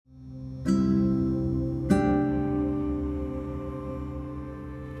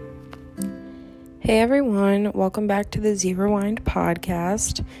Hey everyone, welcome back to the Z Rewind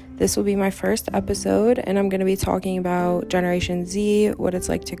podcast. This will be my first episode, and I'm going to be talking about Generation Z, what it's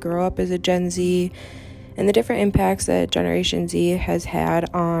like to grow up as a Gen Z, and the different impacts that Generation Z has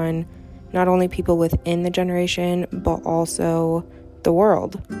had on not only people within the generation, but also the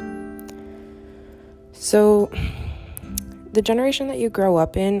world. So, the generation that you grow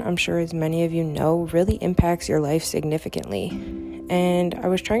up in, I'm sure as many of you know, really impacts your life significantly. And I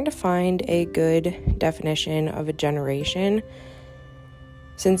was trying to find a good definition of a generation,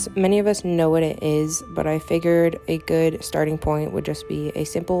 since many of us know what it is, but I figured a good starting point would just be a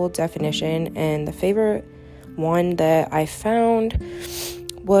simple definition. And the favorite one that I found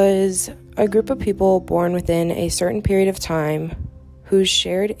was a group of people born within a certain period of time whose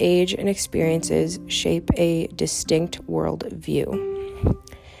shared age and experiences shape a distinct worldview.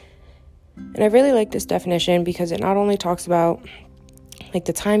 And I really like this definition because it not only talks about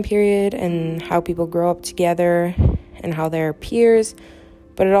the time period and how people grow up together and how they're peers,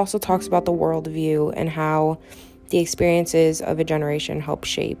 but it also talks about the worldview and how the experiences of a generation help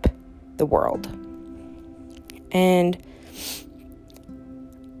shape the world. And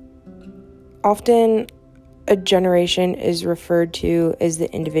often a generation is referred to as the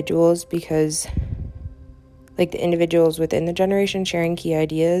individuals because the individuals within the generation sharing key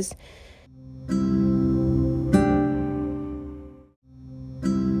ideas.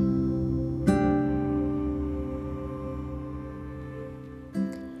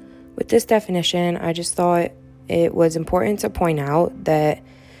 With this definition, I just thought it was important to point out that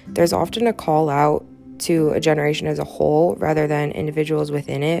there's often a call out to a generation as a whole rather than individuals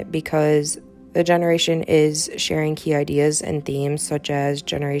within it, because the generation is sharing key ideas and themes such as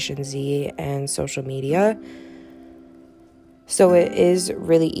Generation Z and social media. So it is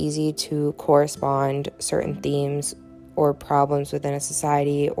really easy to correspond certain themes or problems within a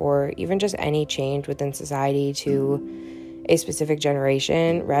society, or even just any change within society, to a specific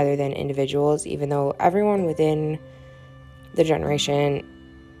generation rather than individuals, even though everyone within the generation,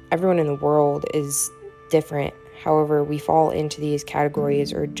 everyone in the world is different. However, we fall into these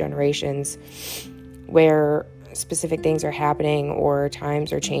categories or generations where specific things are happening or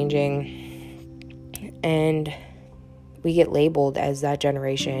times are changing, and we get labeled as that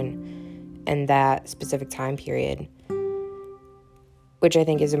generation and that specific time period, which I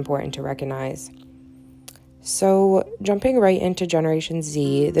think is important to recognize. So, jumping right into Generation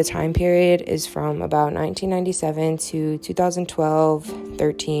Z, the time period is from about 1997 to 2012,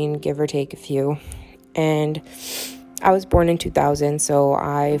 13, give or take a few. And I was born in 2000, so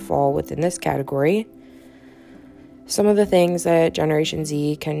I fall within this category. Some of the things that Generation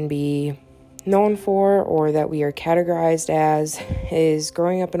Z can be known for, or that we are categorized as, is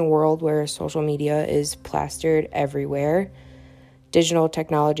growing up in a world where social media is plastered everywhere. Digital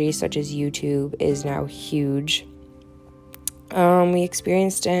technology such as YouTube is now huge. We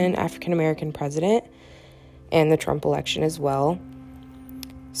experienced an African-American president and the Trump election as well.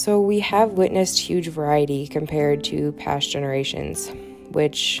 So we have witnessed huge variety compared to past generations,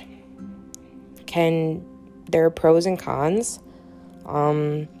 which there are pros and cons.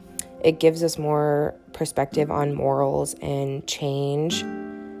 It gives us more perspective on morals and change.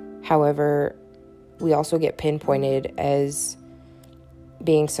 However, we also get pinpointed as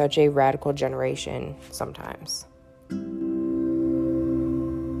being such a radical generation sometimes.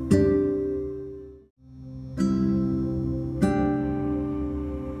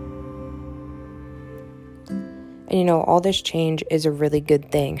 And all this change is a really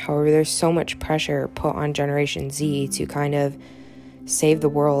good thing. However, there's so much pressure put on Generation Z to kind of save the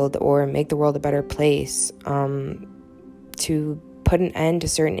world or make the world a better place, to put an end to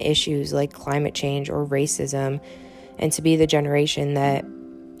certain issues like climate change or racism, and to be the generation that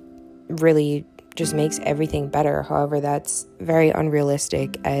really just makes everything better. However, that's very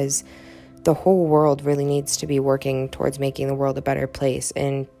unrealistic, as the whole world really needs to be working towards making the world a better place,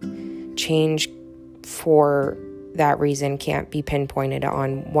 and change for that reason can't be pinpointed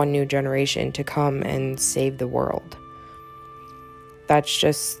on one new generation to come and save the world. That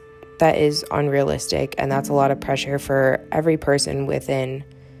is unrealistic, and that's a lot of pressure for every person within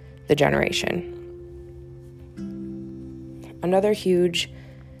the generation. Another huge,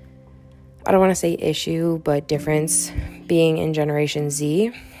 I don't want to say issue, but difference being in Generation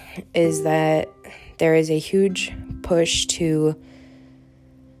Z is that there is a huge push to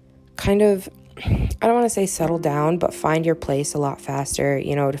kind of, I don't want to say settle down, but find your place a lot faster,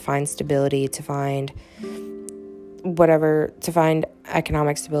 to find stability, to find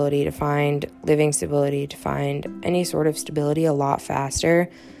economic stability, to find living stability, to find any sort of stability a lot faster.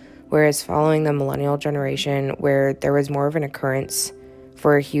 Whereas following the millennial generation, where there was more of an occurrence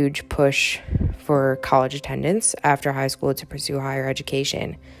for a huge push for college attendance after high school to pursue higher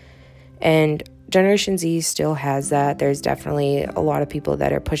education. And Generation Z still has that. There's definitely a lot of people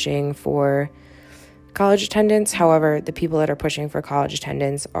that are pushing for college attendance. However, the people that are pushing for college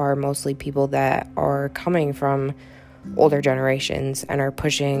attendance are mostly people that are coming from older generations and are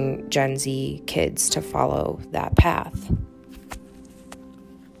pushing Gen Z kids to follow that path.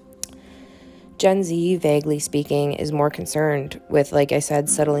 Gen Z, vaguely speaking, is more concerned with, like I said,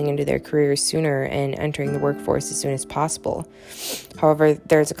 settling into their careers sooner and entering the workforce as soon as possible. However,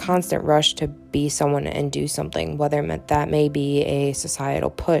 there's a constant rush to be someone and do something, whether that may be a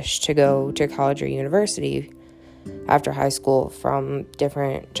societal push to go to college or university after high school from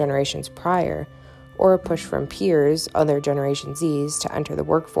different generations prior, or a push from peers, other Generation Zs, to enter the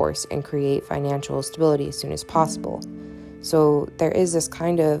workforce and create financial stability as soon as possible. So there is this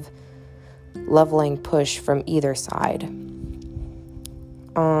kind of leveling push from either side.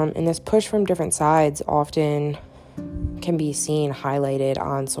 And this push from different sides often can be seen highlighted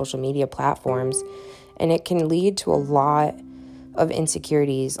on social media platforms, and it can lead to a lot of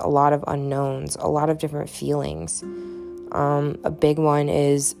insecurities, a lot of unknowns, a lot of different feelings. A big one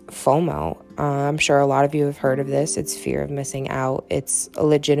is FOMO. I'm sure a lot of you have heard of this. It's fear of missing out. It's a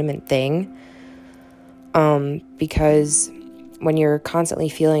legitimate thing, because when you're constantly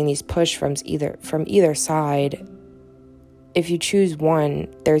feeling these push from either side, if you choose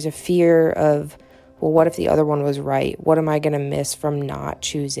one, there's a fear of, well, what if the other one was right? What am I going to miss from not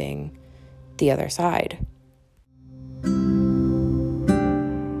choosing the other side?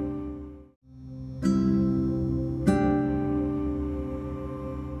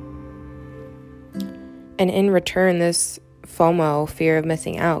 And in return, this FOMO, fear of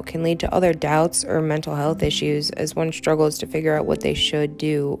missing out, can lead to other doubts or mental health issues as one struggles to figure out what they should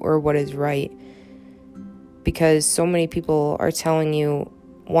do or what is right. Because so many people are telling you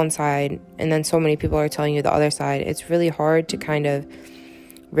one side and then so many people are telling you the other side, it's really hard to kind of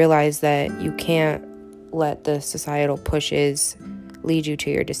realize that you can't let the societal pushes lead you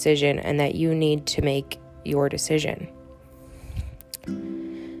to your decision and that you need to make your decision.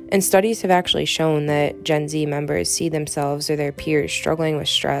 And studies have actually shown that Gen Z members see themselves or their peers struggling with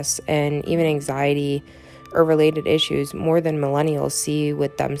stress and even anxiety or related issues more than millennials see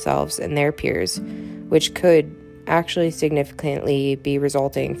with themselves and their peers, which could actually significantly be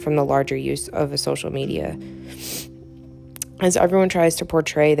resulting from the larger use of social media, as everyone tries to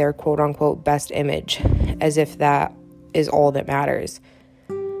portray their quote-unquote best image as if that is all that matters.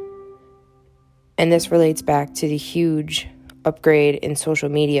 And this relates back to the huge upgrade in social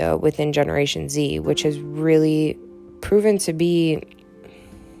media within Generation Z, which has really proven to be,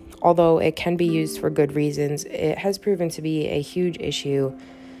 although it can be used for good reasons, it has proven to be a huge issue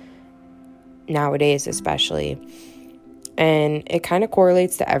nowadays especially. And it kind of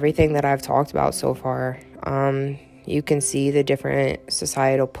correlates to everything that I've talked about so far. You can see the different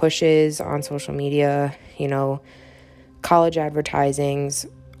societal pushes on social media, college advertisings,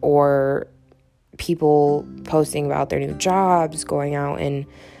 or people posting about their new jobs, going out and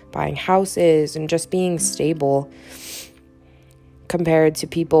buying houses and just being stable compared to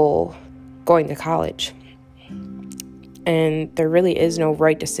people going to college. And there really is no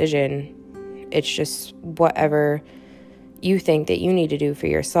right decision. It's just whatever you think that you need to do for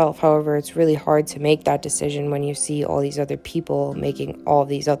yourself. However, it's really hard to make that decision when you see all these other people making all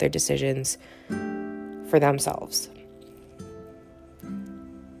these other decisions for themselves.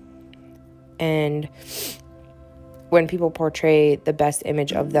 And when people portray the best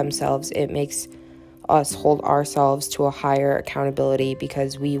image of themselves, it makes us hold ourselves to a higher accountability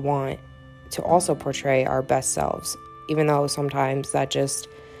because we want to also portray our best selves, even though sometimes that just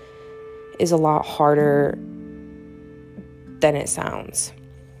is a lot harder than it sounds.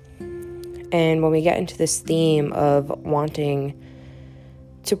 And when we get into this theme of wanting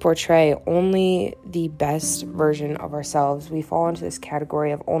to portray only the best version of ourselves, we fall into this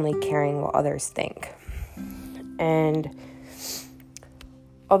category of only caring what others think. And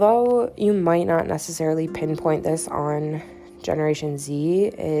although you might not necessarily pinpoint this on Generation Z,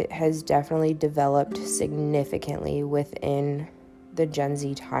 it has definitely developed significantly within the Gen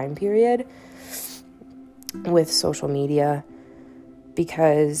Z time period with social media,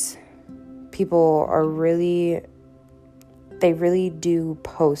 because people are really do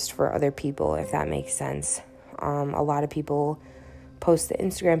post for other people, if that makes sense. A lot of people post the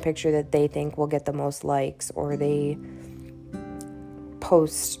Instagram picture that they think will get the most likes, or they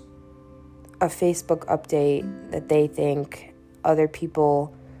post a Facebook update that they think other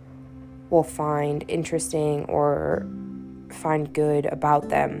people will find interesting or find good about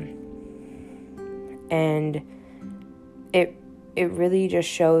them. And it it really just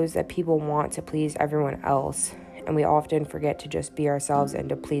shows that people want to please everyone else, and we often forget to just be ourselves and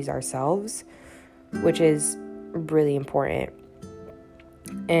to please ourselves, which is really important.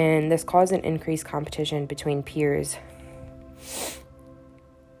 And this caused an increased competition between peers,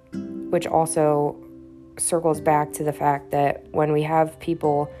 which also circles back to the fact that when we have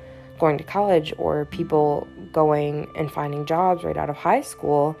people going to college or people going and finding jobs right out of high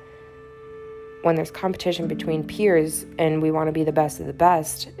school, when there's competition between peers and we want to be the best of the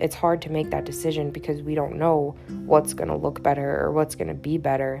best, it's hard to make that decision because we don't know what's going to look better or what's going to be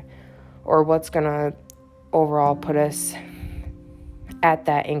better or what's going to overall put us at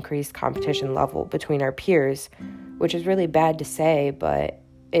that increased competition level between our peers, which is really bad to say, but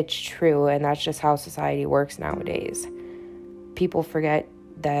it's true, and that's just how society works nowadays. People forget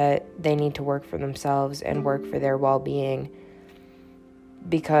that they need to work for themselves and work for their well-being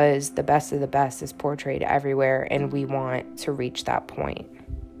because the best of the best is portrayed everywhere, and we want to reach that point.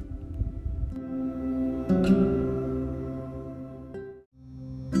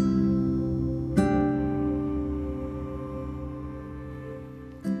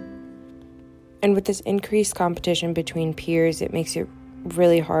 And with this increased competition between peers, it makes it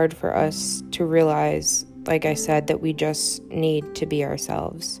really hard for us to realize, like I said, that we just need to be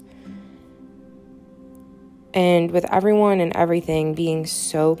ourselves. And with everyone and everything being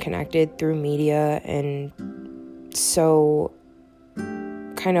so connected through media and so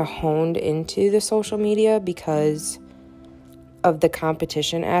kind of honed into the social media because of the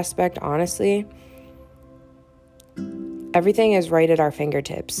competition aspect, honestly, everything is right at our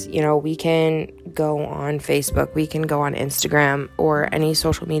fingertips. You know, we can go on Facebook, we can go on Instagram or any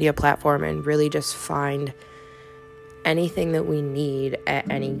social media platform and really just find anything that we need at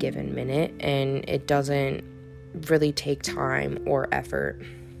any given minute. And it doesn't really take time or effort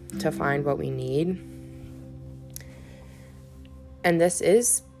to find what we need. And this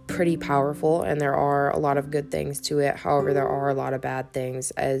is pretty powerful, and there are a lot of good things to it. However, there are a lot of bad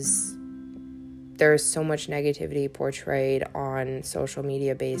things, as there's so much negativity portrayed on social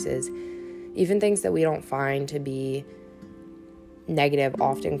media bases. Even things that we don't find to be negative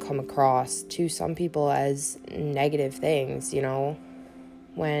often come across to some people as negative things, you know,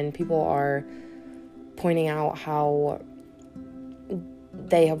 when people are pointing out how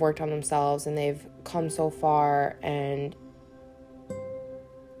they have worked on themselves and they've come so far and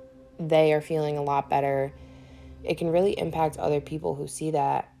they are feeling a lot better. It can really impact other people who see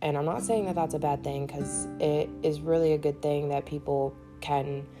that. And I'm not saying that that's a bad thing, because it is really a good thing that people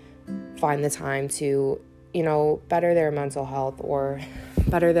can find the time to, you know, better their mental health or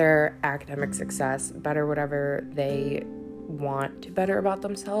better their academic success, better whatever they want to better about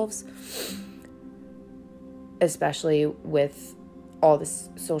themselves. Especially with all this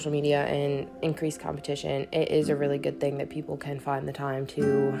social media and increased competition, it is a really good thing that people can find the time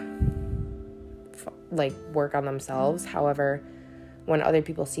to work on themselves. However, when other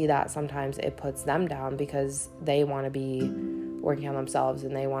people see that, sometimes it puts them down because they want to be working on themselves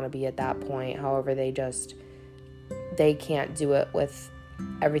and they want to be at that point. However, they can't do it with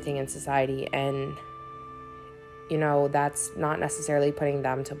everything in society. And, you know, that's not necessarily putting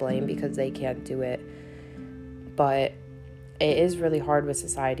them to blame because they can't do it. But it is really hard with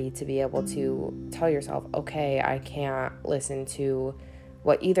society to be able to tell yourself, okay, I can't listen to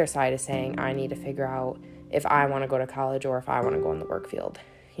what either side is saying. I need to figure out if I want to go to college or if I want to go in the work field,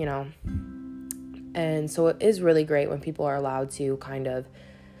 you know? And so it is really great when people are allowed to kind of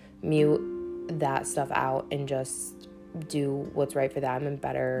mute that stuff out and just do what's right for them and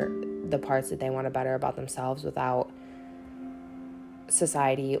better the parts that they want to better about themselves without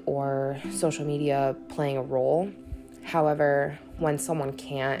society or social media playing a role. However, when someone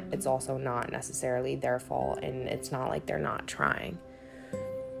can't, it's also not necessarily their fault, and it's not like they're not trying.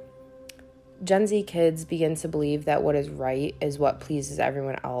 Gen Z kids begin to believe that what is right is what pleases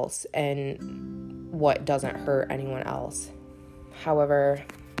everyone else and what doesn't hurt anyone else. However,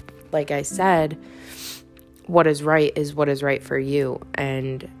 like I said, what is right for you,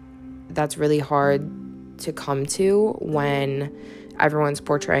 and that's really hard to come to when everyone's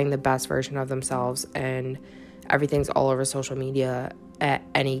portraying the best version of themselves and everything's all over social media at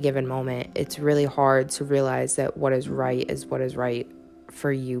any given moment. It's really hard to realize that what is right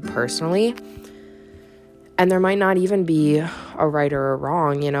for you personally. And there might not even be a right or a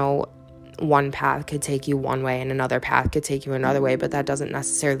wrong. You know, one path could take you one way and another path could take you another way, but that doesn't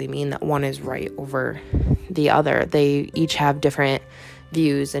necessarily mean that one is right over the other. They each have different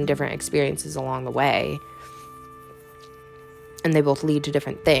views and different experiences along the way, and they both lead to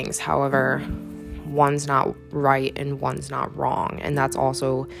different things. However, one's not right and one's not wrong, and that's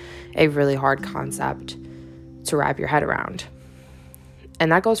also a really hard concept to wrap your head around.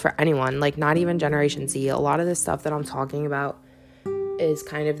 And that goes for anyone, like not even Generation Z. A lot of this stuff that I'm talking about is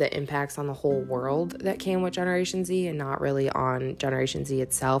kind of the impacts on the whole world that came with Generation Z and not really on Generation Z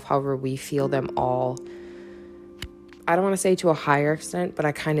itself. However, we feel them all, I don't want to say to a higher extent, but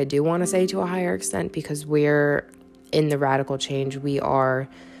I kind of do want to say to a higher extent, because we're in the radical change. We are,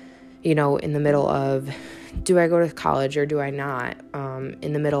 in the middle of, do I go to college or do I not?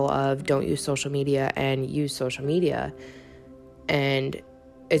 In the middle of don't use social media and use social media. And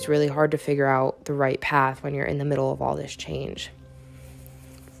it's really hard to figure out the right path when you're in the middle of all this change.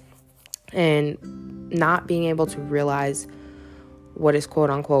 And not being able to realize what is quote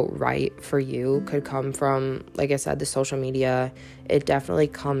unquote right for you could come from, like I said, the social media. It definitely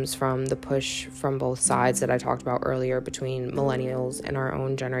comes from the push from both sides that I talked about earlier between millennials and our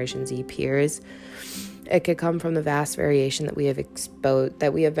own Generation Z peers. It could come from the vast variation that we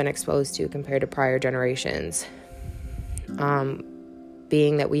have been exposed to compared to prior generations.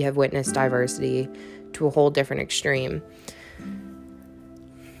 Being that we have witnessed diversity to a whole different extreme.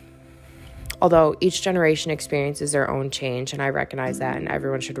 Although each generation experiences their own change, and I recognize that, and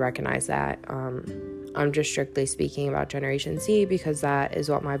everyone should recognize that. I'm just strictly speaking about Generation Z because that is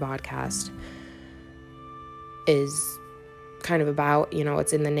what my podcast is kind of about.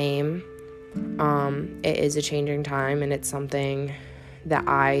 It's in the name. It is a changing time, and it's something that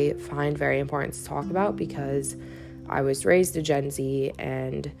I find very important to talk about because I was raised a Gen Z,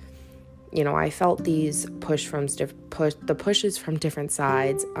 and I felt these the pushes from different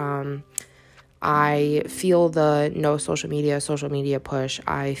sides. I feel the no social media push.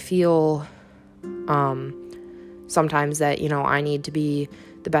 I feel sometimes that, I need to be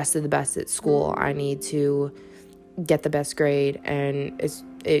the best of the best at school. I need to get the best grade, and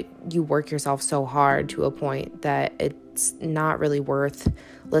you work yourself so hard to a point that it's not really worth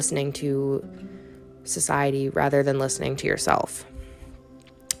listening to society rather than listening to yourself.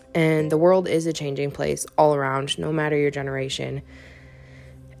 And the world is a changing place all around, no matter your generation.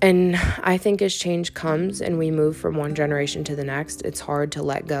 And I think as change comes and we move from one generation to the next, it's hard to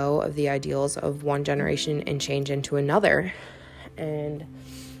let go of the ideals of one generation and change into another. And,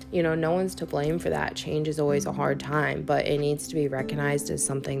 no one's to blame for that. Change is always a hard time, but it needs to be recognized as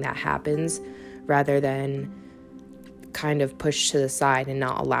something that happens rather than kind of pushed to the side and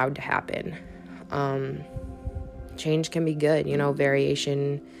not allowed to happen. Change can be good.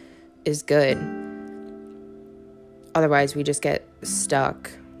 Variation is good. Otherwise, we just get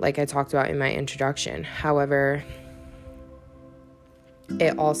stuck, like I talked about in my introduction. However,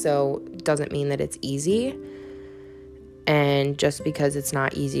 it also doesn't mean that it's easy. And just because it's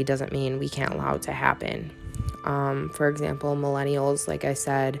not easy doesn't mean we can't allow it to happen. For example, millennials, like I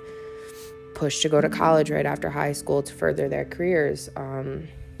said, push to go to college right after high school to further their careers.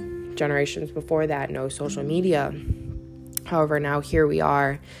 Generations before that, no social media. However, now here we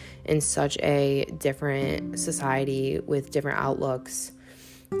are in such a different society with different outlooks.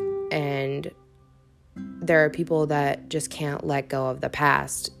 And there are people that just can't let go of the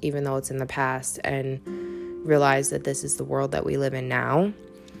past, even though it's in the past, and realize that this is the world that we live in now.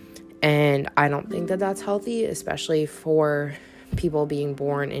 And I don't think that that's healthy, especially for people being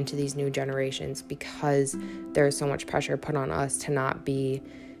born into these new generations, because there is so much pressure put on us to not be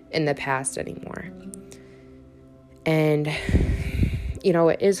in the past anymore. And,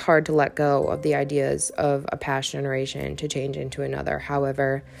 it is hard to let go of the ideas of a past generation to change into another.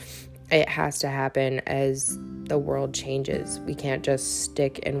 However, it has to happen as the world changes. We can't just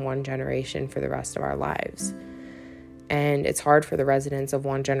stick in one generation for the rest of our lives. And it's hard for the residents of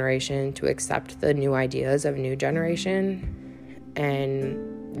one generation to accept the new ideas of a new generation,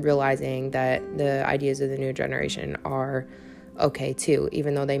 and realizing that the ideas of the new generation are okay too,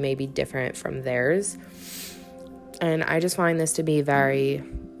 even though they may be different from theirs. And I just find this to be very,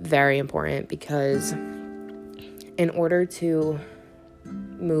 very important, because in order to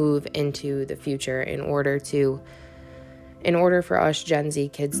move into the future, in order for us Gen Z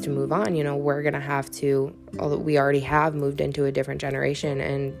kids to move on, we're going to have to, although we already have moved into a different generation,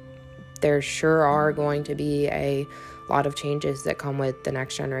 and there sure are going to be a lot of changes that come with the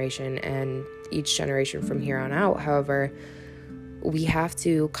next generation and each generation from here on out. However, we have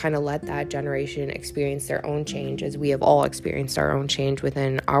to kind of let that generation experience their own change, as we have all experienced our own change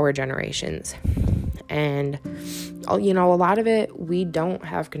within our generations. And, a lot of it we don't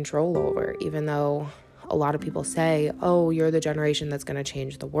have control over, even though a lot of people say, oh, you're the generation that's going to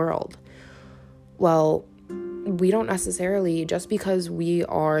change the world. Well, we don't necessarily, just because we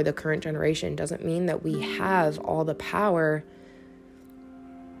are the current generation doesn't mean that we have all the power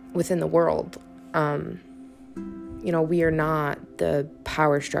within the world. We are not the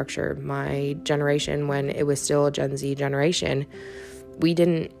power structure. My generation, when it was still a Gen Z generation, we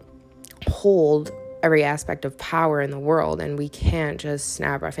didn't hold every aspect of power in the world, and we can't just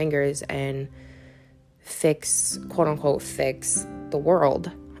snap our fingers and fix, quote unquote, fix the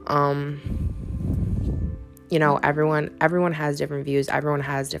world. Everyone has different views, everyone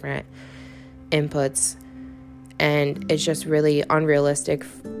has different inputs, and it's just really unrealistic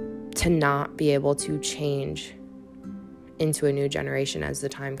to not be able to change into a new generation as the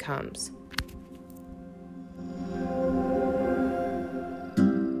time comes.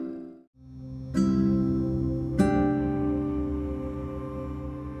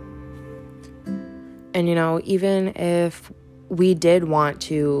 And, even if we did want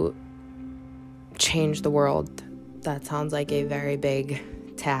to change the world, that sounds like a very big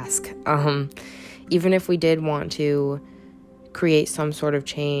task. Even if we did want to create some sort of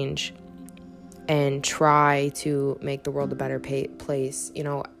change and try to make the world a better place,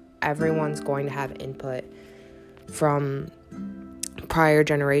 everyone's going to have input from prior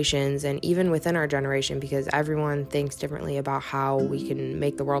generations and even within our generation, because everyone thinks differently about how we can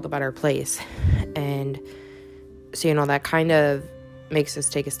make the world a better place. And so, that kind of makes us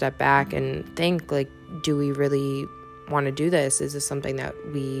take a step back and think, like, do we really want to do this? Is this something that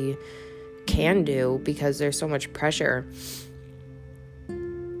we can do? Because there's so much pressure.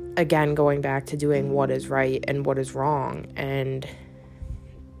 Again, going back to doing what is right and what is wrong. And,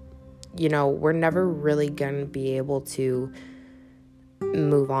 we're never really going to be able to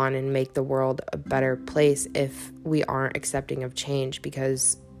move on and make the world a better place if we aren't accepting of change,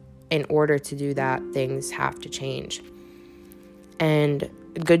 because in order to do that, things have to change. And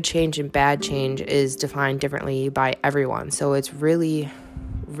good change and bad change is defined differently by everyone. So it's really,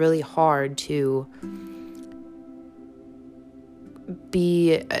 really hard to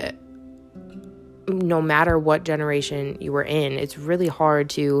be, no matter what generation you were in, it's really hard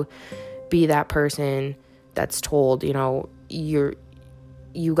to be that person that's told,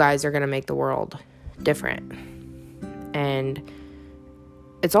 you guys are going to make the world different. And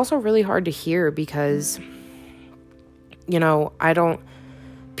it's also really hard to hear because,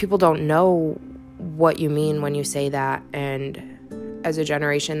 people don't know what you mean when you say that. And as a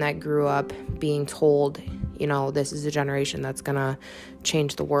generation that grew up being told, this is a generation that's going to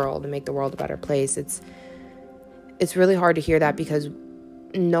change the world and make the world a better place, it's really hard to hear that because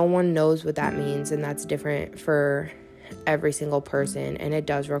no one knows what that means, and that's different for every single person, and it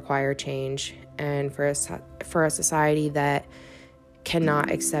does require change. And for a society that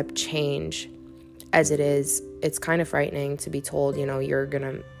cannot accept change as it is, it's kind of frightening to be told, you're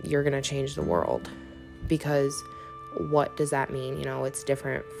gonna change the world, because what does that mean? It's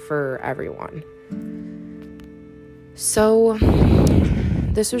different for everyone. So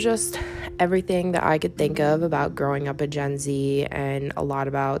this was just everything that I could think of about growing up a Gen Z, and a lot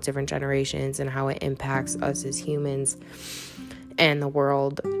about different generations and how it impacts us as humans and the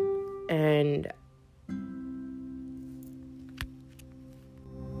world. And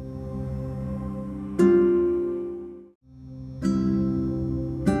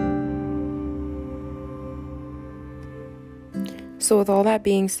so with all that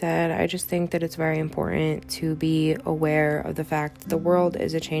being said, I just think that it's very important to be aware of the fact that the world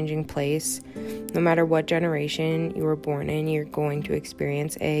is a changing place. No matter what generation you were born in, you're going to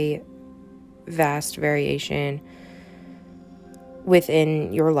experience a vast variation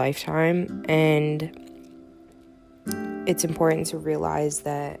within your lifetime. And it's important to realize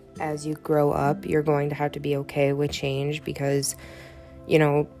that as you grow up, you're going to have to be okay with change, because,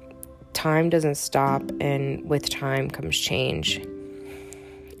 time doesn't stop, and with time comes change.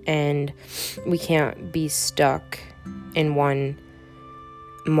 And we can't be stuck in one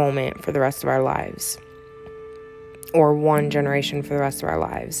moment for the rest of our lives, or one generation for the rest of our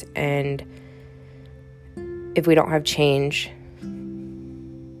lives. And if we don't have change,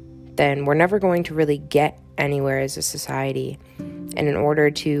 then we're never going to really get anywhere as a society. And in order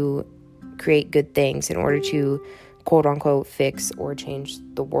to create good things, in order to quote unquote fix or change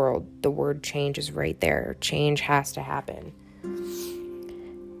the world, the word change is right there. Change has to happen.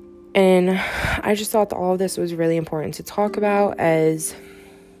 And I just thought that all of this was really important to talk about, as,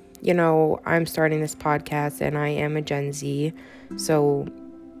 I'm starting this podcast and I am a Gen Z. So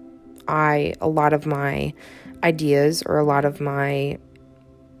a lot of my ideas, or a lot of my,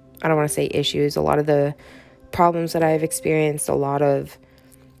 I don't want to say issues, a lot of the problems that I've experienced, a lot of,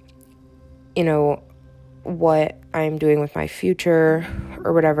 what I'm doing with my future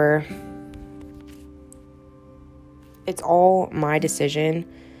or whatever, it's all my decision.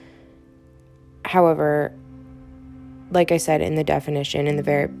 However, like I said in the definition in the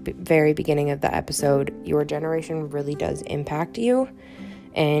very, very beginning of the episode, your generation really does impact you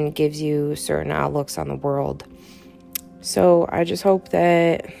and gives you certain outlooks on the world. So I just hope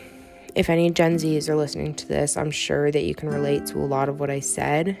that if any Gen Zs are listening to this, I'm sure that you can relate to a lot of what I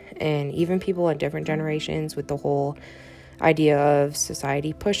said, and even people in different generations with the whole idea of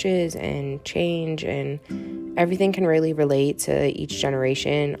society pushes and change, and everything can really relate to each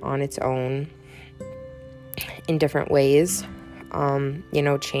generation on its own in different ways.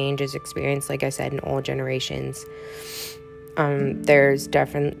 Change is experienced, like I said, in all generations. There's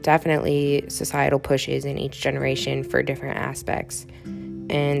definitely societal pushes in each generation for different aspects.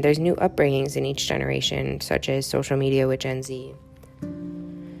 And there's new upbringings in each generation, such as social media with Gen Z.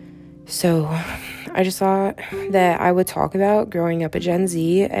 So I just thought that I would talk about growing up a Gen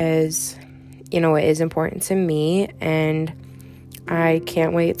Z, as, it is important to me. And I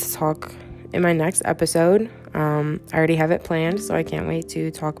can't wait to talk in my next episode. I already have it planned, so I can't wait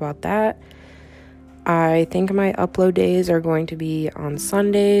to talk about that. I think my upload days are going to be on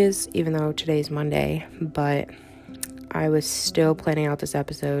Sundays, even though today's Monday, but I was still planning out this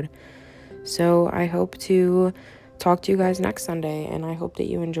episode. So I hope to talk to you guys next Sunday, and I hope that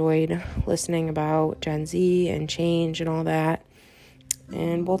you enjoyed listening about Gen Z and change and all that.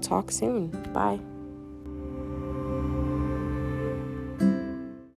 And we'll talk soon. Bye.